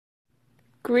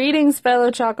Greetings, fellow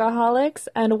chocoholics,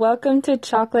 and welcome to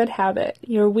Chocolate Habit,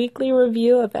 your weekly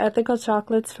review of ethical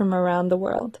chocolates from around the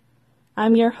world.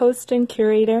 I'm your host and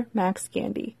curator, Max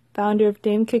Gandy, founder of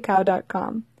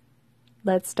DameCacao.com.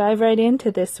 Let's dive right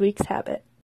into this week's habit.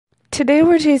 Today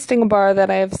we're tasting a bar that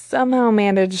I have somehow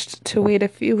managed to wait a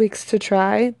few weeks to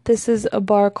try. This is a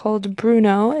bar called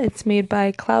Bruno. It's made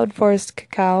by Cloud Forest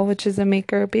Cacao, which is a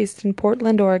maker based in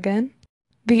Portland, Oregon.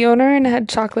 The owner and head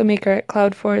chocolate maker at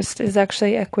Cloud Forest is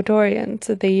actually Ecuadorian,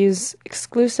 so they use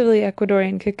exclusively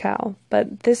Ecuadorian cacao.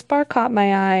 But this bar caught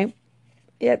my eye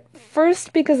at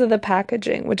first because of the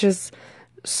packaging, which is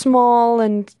small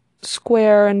and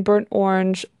square and burnt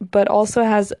orange, but also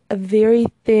has a very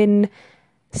thin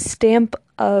stamp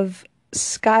of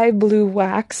sky blue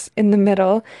wax in the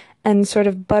middle and sort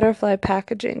of butterfly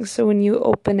packaging. So when you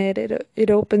open it,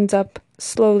 it opens up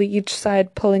slowly each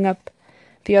side, pulling up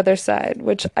the other side,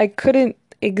 which I couldn't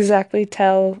exactly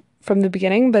tell from the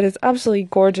beginning, but it's absolutely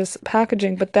gorgeous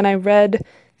packaging. But then I read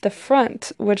the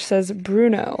front, which says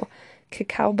Bruno,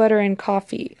 cacao butter and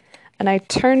coffee. And I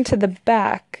turned to the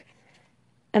back,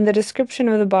 and the description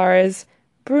of the bar is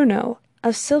Bruno,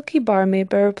 a silky bar made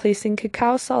by replacing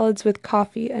cacao solids with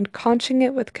coffee and conching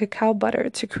it with cacao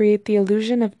butter to create the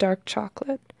illusion of dark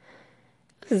chocolate.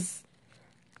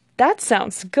 That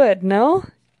sounds good, no?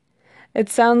 It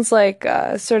sounds like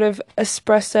a sort of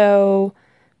espresso,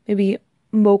 maybe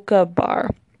mocha bar.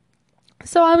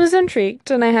 So I was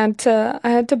intrigued, and I had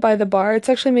to buy the bar. It's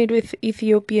actually made with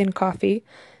Ethiopian coffee,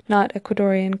 not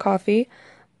Ecuadorian coffee,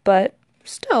 but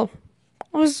still,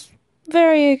 I was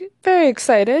very, very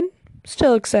excited.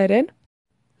 Still excited.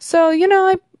 So,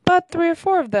 I bought 3 or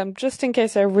 4 of them just in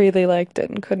case I really liked it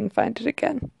and couldn't find it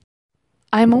again.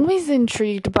 I'm always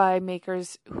intrigued by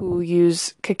makers who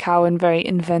use cacao in very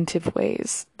inventive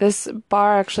ways. This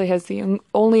bar actually has the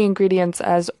only ingredients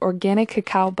as organic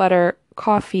cacao butter,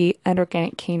 coffee, and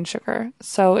organic cane sugar.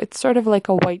 So it's sort of like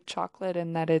a white chocolate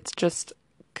in that it's just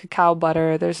cacao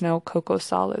butter. There's no cocoa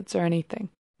solids or anything.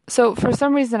 So for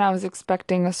some reason I was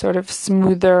expecting a sort of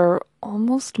smoother,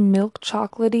 almost milk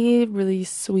chocolatey, really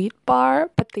sweet bar,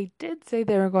 but they did say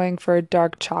they were going for a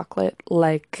dark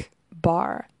chocolate-like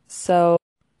bar. So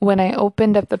when I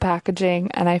opened up the packaging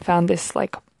and I found this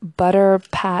butter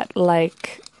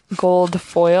pat-like gold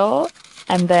foil,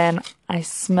 and then I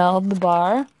smelled the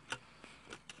bar,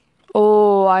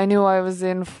 I knew I was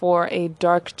in for a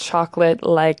dark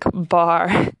chocolate-like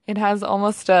bar. It has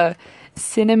almost a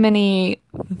cinnamony,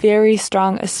 very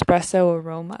strong espresso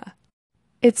aroma.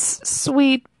 It's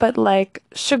sweet, but like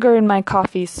sugar in my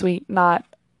coffee sweet, not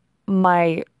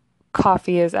my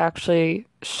coffee is actually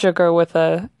sugar with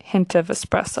a hint of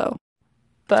espresso.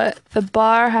 But the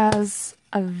bar has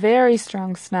a very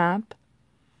strong snap,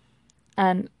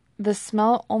 and the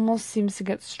smell almost seems to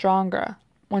get stronger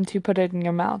once you put it in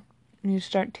your mouth. And you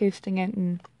start tasting it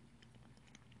and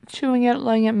chewing it,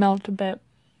 letting it melt a bit.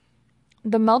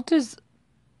 The melt is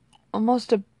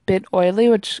almost a bit oily,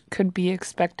 which could be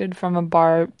expected from a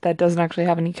bar that doesn't actually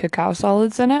have any cacao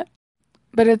solids in it.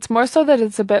 But it's more so that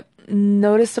it's a bit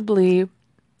noticeably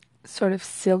sort of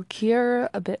silkier,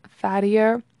 a bit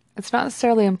fattier. It's not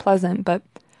necessarily unpleasant, but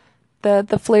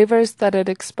the flavors that it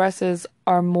expresses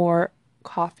are more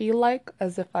coffee-like,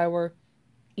 as if I were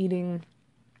eating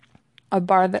a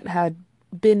bar that had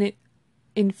been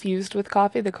infused with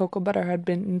coffee. The cocoa butter had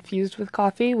been infused with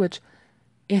coffee, which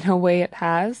in a way it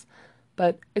has,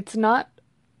 but it's not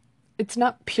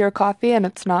pure coffee, and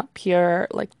it's not pure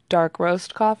dark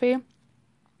roast coffee,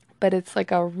 but it's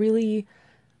like a really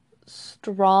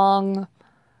strong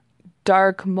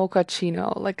dark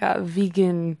mochaccino, like a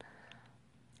vegan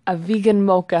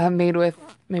mocha made with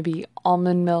maybe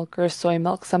almond milk or soy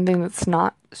milk, something that's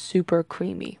not super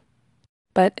creamy.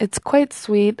 But it's quite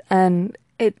sweet, and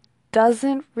it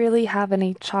doesn't really have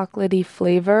any chocolatey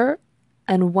flavor,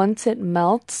 and once it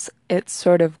melts, it's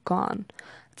sort of gone.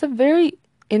 It's a very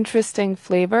interesting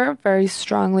flavor, very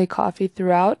strongly coffee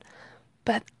throughout,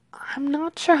 but I'm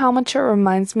not sure how much it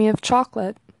reminds me of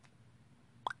chocolate.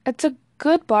 It's a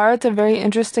good bar, it's a very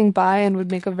interesting buy and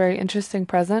would make a very interesting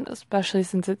present, especially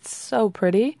since it's so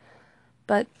pretty,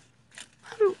 but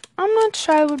I'm not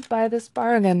sure I would buy this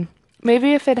bar again.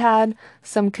 Maybe if it had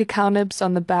some cacao nibs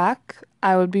on the back,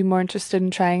 I would be more interested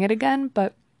in trying it again,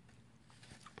 but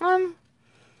I'm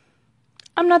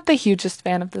not the hugest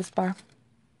fan of this bar.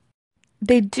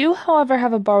 They do, however,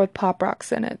 have a bar with Pop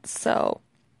Rocks in it, so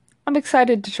I'm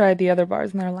excited to try the other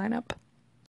bars in their lineup.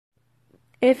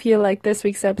 If you like this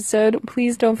week's episode,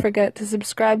 please don't forget to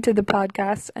subscribe to the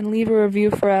podcast and leave a review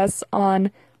for us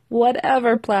on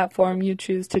whatever platform you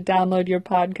choose to download your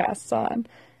podcasts on.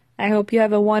 I hope you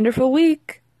have a wonderful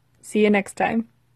week. See you next time.